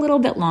then a little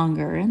bit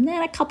longer, and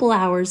then a couple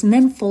hours, and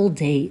then full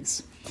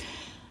days.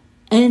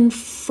 And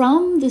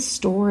from the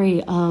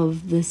story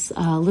of this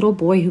little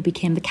boy who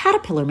became the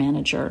caterpillar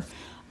manager,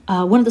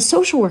 one of the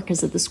social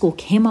workers at the school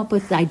came up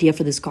with the idea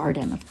for this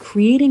garden, of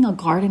creating a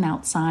garden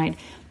outside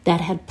that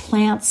had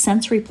plants,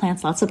 sensory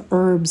plants, lots of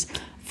herbs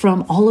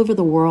from all over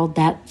the world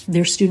that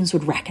their students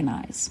would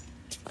recognize.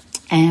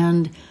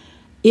 And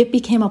it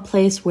became a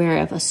place where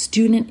if a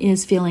student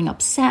is feeling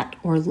upset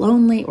or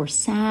lonely or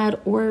sad,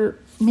 or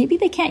maybe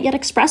they can't yet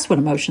express what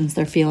emotions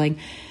they're feeling,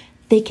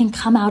 they can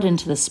come out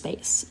into the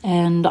space,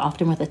 and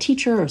often with a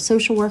teacher or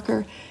social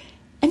worker,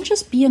 and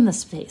just be in the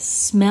space,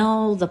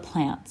 smell the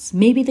plants.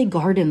 Maybe they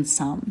garden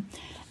some.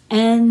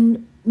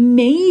 And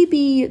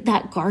maybe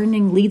that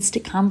gardening leads to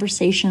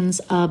conversations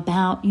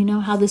about,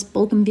 how this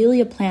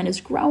bougainvillea plant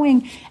is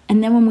growing.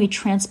 And then when we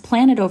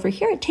transplant it over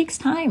here, it takes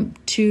time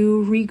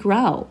to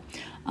regrow.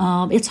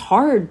 It's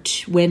hard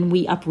when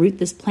we uproot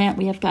this plant.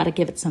 We have got to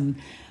give it some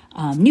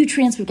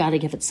nutrients. We've got to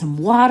give it some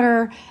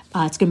water.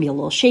 It's going to be a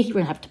little shaky. We're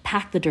going to have to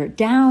pack the dirt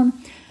down.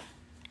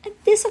 And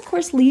this, of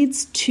course,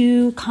 leads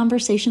to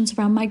conversations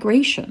around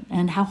migration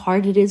and how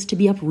hard it is to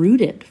be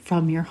uprooted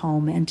from your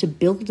home and to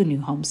build a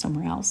new home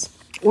somewhere else.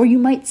 Or you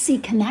might see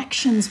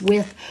connections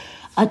with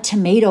a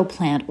tomato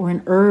plant or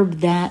an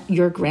herb that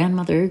your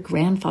grandmother or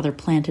grandfather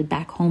planted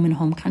back home in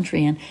home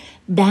country, and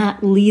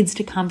that leads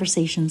to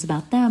conversations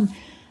about them.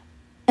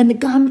 And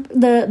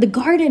the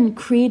garden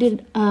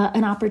created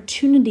an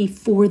opportunity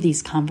for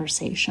these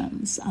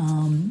conversations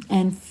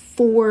and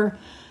for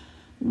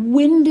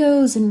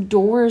windows and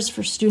doors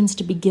for students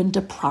to begin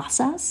to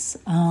process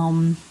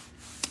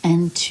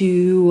and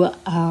to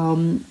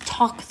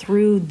talk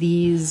through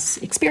these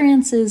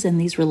experiences and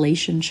these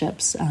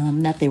relationships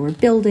that they were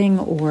building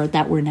or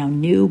that were now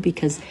new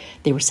because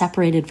they were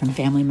separated from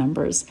family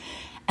members.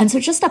 And so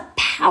just a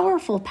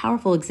powerful,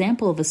 powerful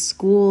example of a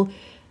school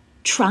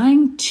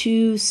trying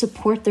to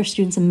support their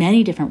students in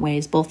many different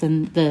ways, both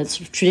in the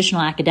sort of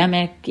traditional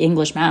academic,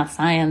 English, math,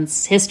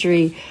 science,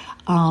 history,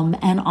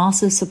 and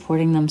also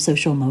supporting them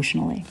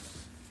social-emotionally.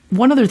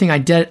 One other thing I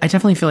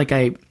definitely feel like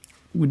I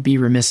would be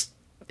remiss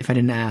if I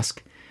didn't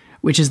ask,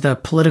 which is the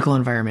political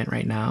environment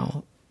right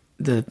now,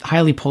 the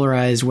highly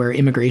polarized, where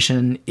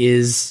immigration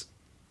is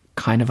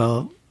kind of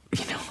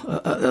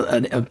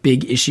a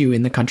big issue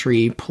in the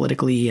country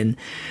politically, and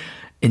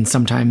in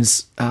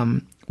sometimes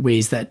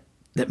ways that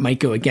might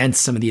go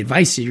against some of the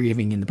advice you're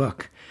giving in the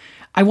book.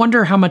 I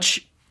wonder how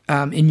much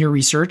in your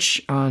research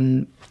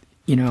on,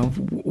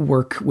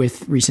 work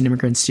with recent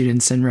immigrant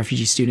students and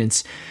refugee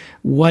students,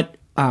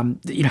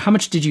 how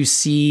much did you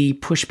see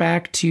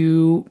pushback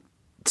to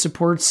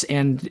supports,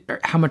 and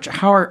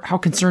how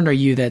concerned are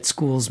you that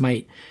schools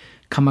might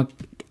come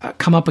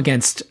up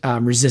against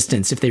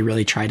resistance if they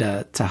really try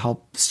to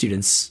help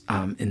students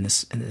in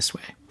this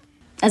way?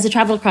 As I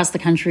traveled across the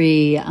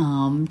country,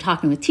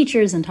 talking with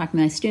teachers and talking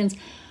to my students,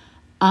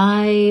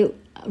 I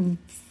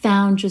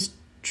found just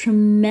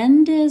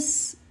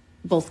tremendous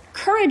both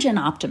courage and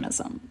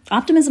optimism.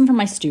 Optimism from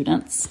my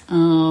students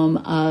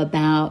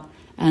about,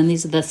 and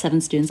these are the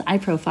 7 students I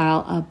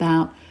profile,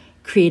 about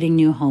creating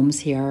new homes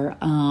here.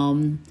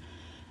 And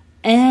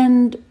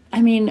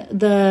I mean,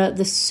 the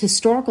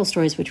historical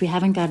stories, which we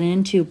haven't gotten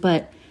into,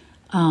 but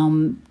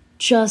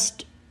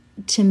just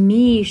to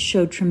me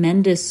showed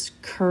tremendous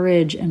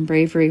courage and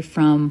bravery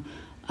from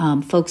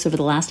folks over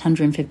the last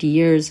 150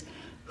 years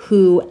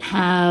who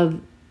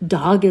have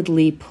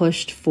doggedly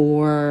pushed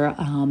for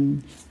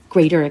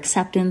greater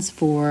acceptance,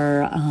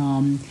 for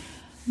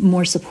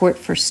more support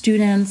for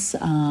students,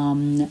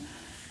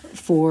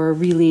 for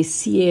really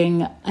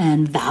seeing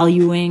and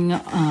valuing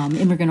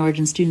immigrant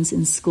origin students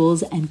in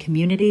schools and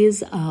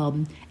communities,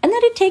 and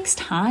that it takes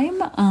time,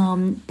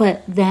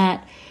 but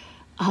that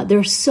there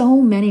are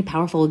so many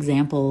powerful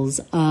examples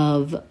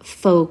of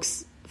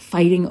folks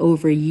fighting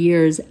over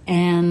years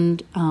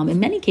and in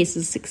many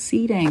cases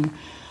succeeding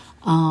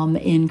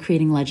in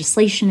creating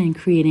legislation and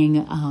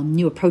creating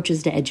new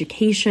approaches to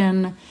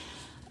education,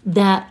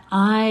 that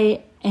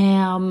I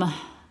am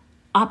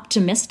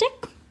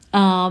optimistic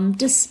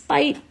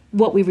despite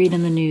what we read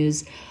in the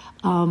news.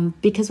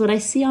 Because what I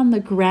see on the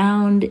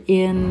ground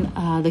in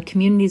the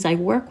communities I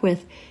work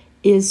with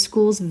is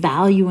schools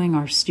valuing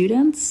our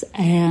students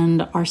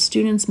and our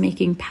students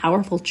making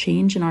powerful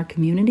change in our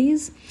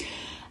communities.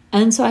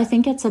 And so I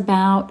think it's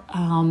about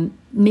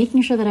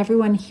making sure that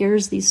everyone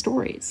hears these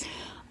stories.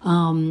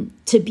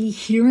 To be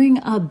hearing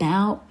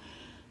about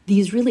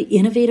these really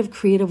innovative,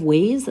 creative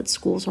ways that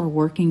schools are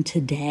working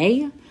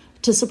today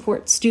to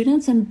support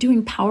students and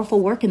doing powerful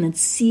work, and then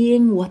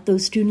seeing what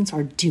those students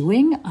are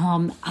doing.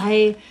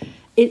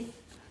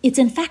 It's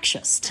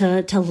infectious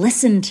to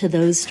listen to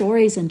those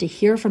stories and to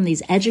hear from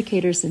these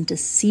educators and to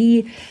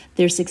see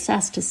their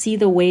success, to see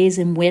the ways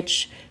in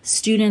which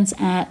students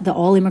at the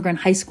all-immigrant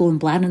high school in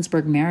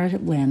Bladensburg,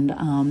 Maryland,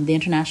 the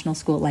international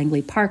school at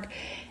Langley Park,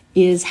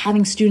 is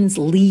having students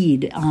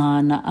lead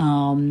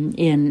on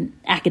in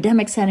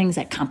academic settings,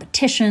 at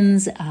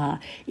competitions,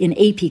 in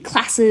AP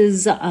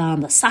classes,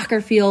 the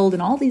soccer field,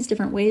 and all these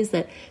different ways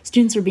that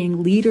students are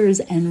being leaders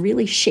and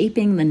really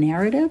shaping the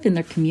narrative in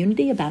their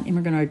community about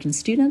immigrant origin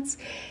students,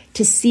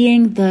 to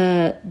seeing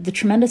the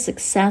tremendous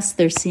success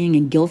they're seeing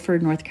in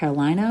Guilford, North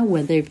Carolina,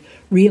 where they've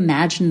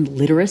reimagined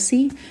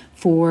literacy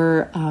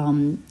for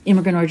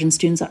immigrant origin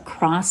students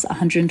across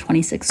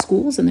 126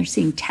 schools, and they're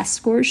seeing test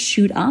scores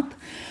shoot up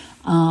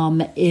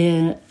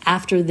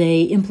after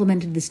they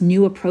implemented this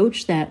new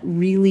approach that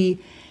really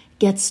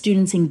gets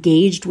students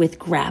engaged with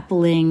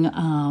grappling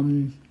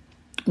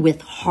with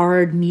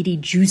hard, meaty,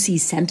 juicy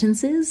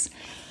sentences,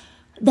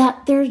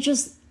 that they're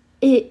just,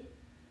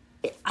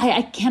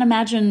 I can't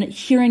imagine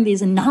hearing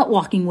these and not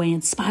walking away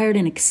inspired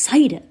and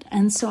excited.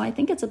 And so I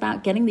think it's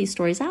about getting these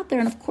stories out there.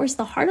 And of course,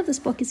 the heart of this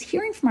book is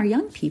hearing from our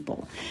young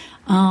people.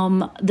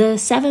 The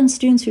 7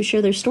 students who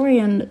share their story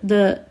and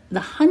the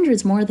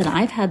hundreds more that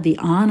I've had the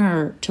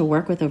honor to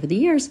work with over the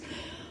years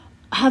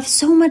have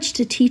so much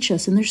to teach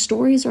us, and their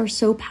stories are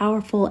so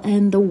powerful,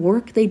 and the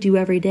work they do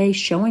every day,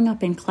 showing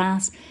up in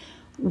class,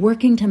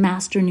 working to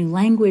master new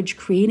language,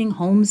 creating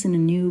homes in a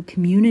new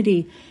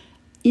community,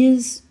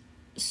 is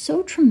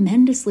so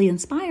tremendously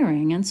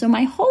inspiring. And so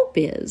my hope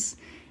is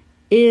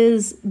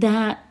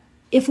that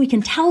if we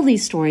can tell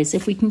these stories,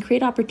 if we can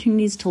create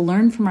opportunities to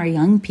learn from our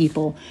young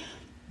people,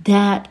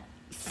 that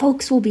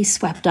folks will be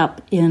swept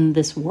up in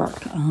this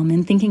work,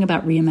 in thinking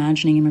about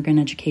reimagining immigrant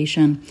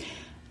education.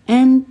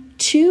 And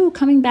 2,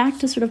 coming back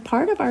to sort of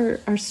part of our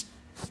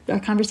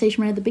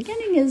conversation right at the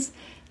beginning, is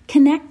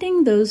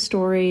connecting those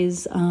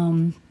stories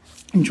and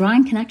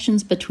drawing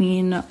connections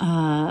between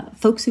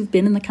folks who've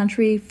been in the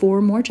country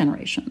for more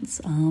generations,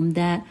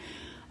 that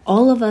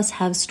all of us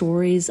have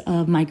stories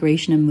of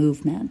migration and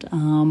movement,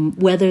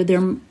 whether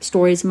they're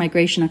stories of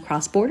migration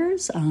across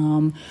borders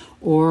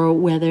or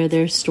whether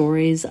they're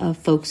stories of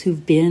folks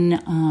who've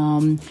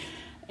been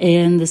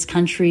in this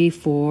country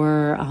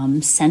for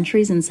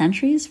centuries and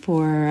centuries.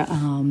 For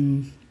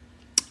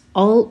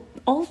all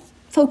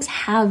folks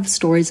have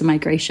stories of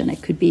migration.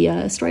 It could be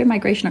a story of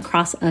migration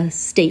across a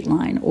state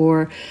line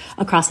or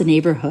across a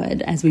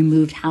neighborhood as we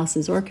moved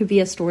houses, or it could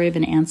be a story of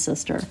an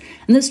ancestor.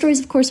 And those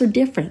stories, of course, are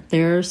different.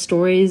 There are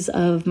stories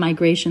of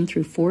migration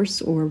through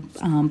force or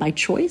by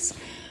choice.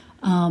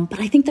 But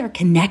I think there are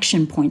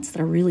connection points that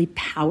are really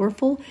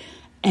powerful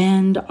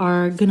and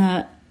are going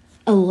to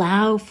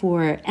allow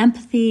for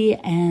empathy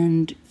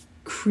and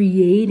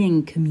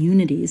creating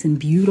communities in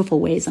beautiful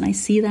ways. And I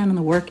see that in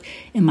the work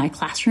in my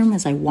classroom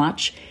as I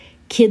watch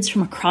kids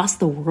from across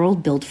the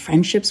world build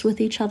friendships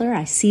with each other.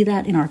 I see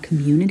that in our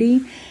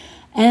community,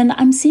 and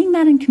I'm seeing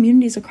that in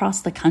communities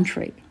across the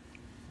country.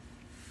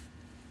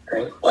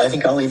 Great. Well, I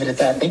think I'll leave it at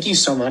that. Thank you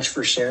so much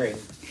for sharing.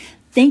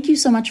 Thank you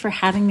so much for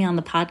having me on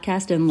the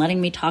podcast and letting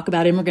me talk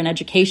about immigrant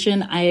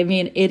education. I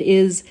mean, it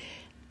is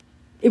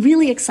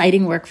really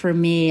exciting work for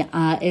me.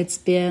 It's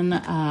been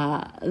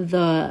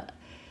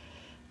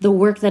the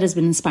work that has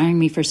been inspiring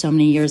me for so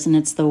many years, and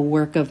it's the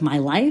work of my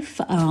life.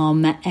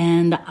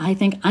 And I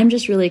think I'm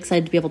just really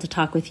excited to be able to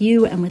talk with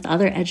you and with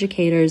other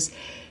educators,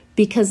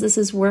 because this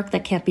is work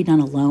that can't be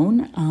done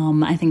alone.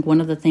 I think one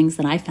of the things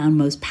that I found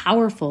most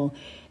powerful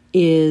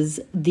is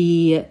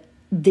the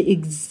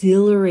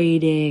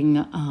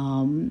exhilarating,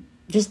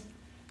 just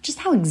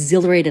how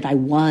exhilarated I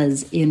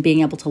was in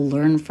being able to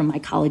learn from my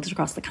colleagues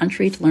across the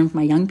country, to learn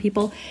from my young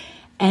people,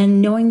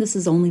 and knowing this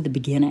is only the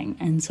beginning.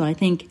 And so I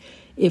think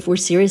if we're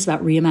serious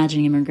about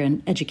reimagining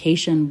immigrant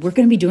education, we're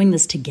going to be doing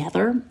this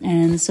together.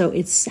 And so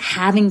it's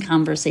having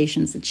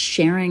conversations, it's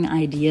sharing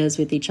ideas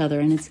with each other,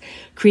 and it's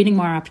creating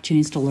more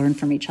opportunities to learn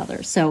from each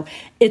other. So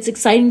it's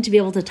exciting to be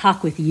able to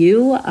talk with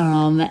you,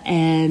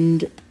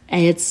 and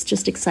it's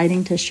just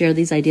exciting to share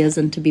these ideas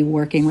and to be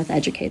working with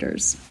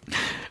educators.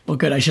 Well,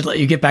 good. I should let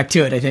you get back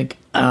to it, I think.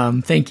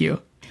 Thank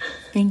you.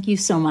 Thank you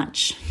so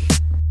much.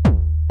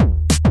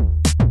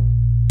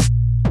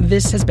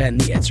 This has been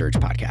the EdSurge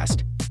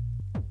podcast.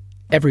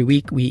 Every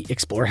week, we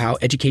explore how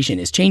education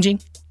is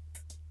changing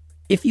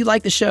If you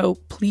like the show,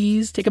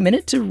 please take a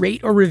minute to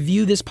rate or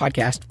review this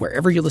podcast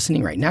wherever you're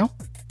listening right now.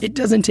 It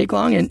doesn't take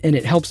long and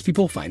it helps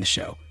people find the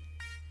show.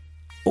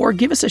 Or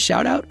give us a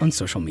shout out on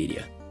social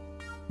media.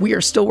 We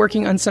are still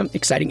working on some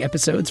exciting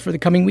episodes for the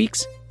coming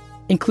weeks,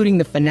 including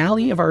the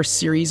finale of our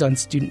series on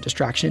student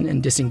distraction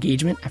and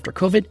disengagement after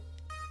COVID,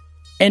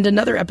 and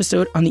another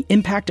episode on the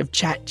impact of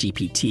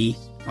ChatGPT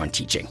on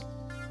teaching.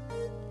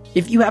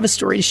 If you have a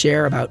story to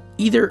share about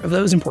either of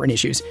those important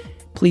issues,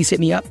 please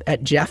hit me up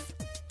at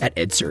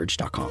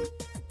jeff@edsurge.com.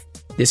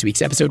 This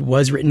week's episode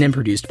was written and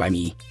produced by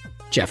me,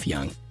 Jeff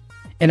Young,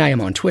 and I am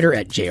on Twitter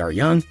at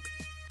jryoung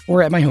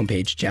or at my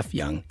homepage,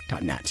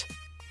 jeffyoung.net.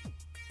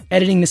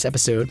 Editing this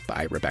episode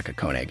by Rebecca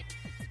Koenig,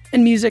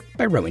 and music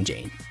by Rowan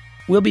Jane.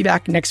 We'll be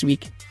back next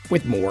week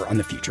with more on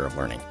the future of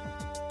learning.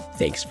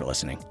 Thanks for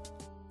listening.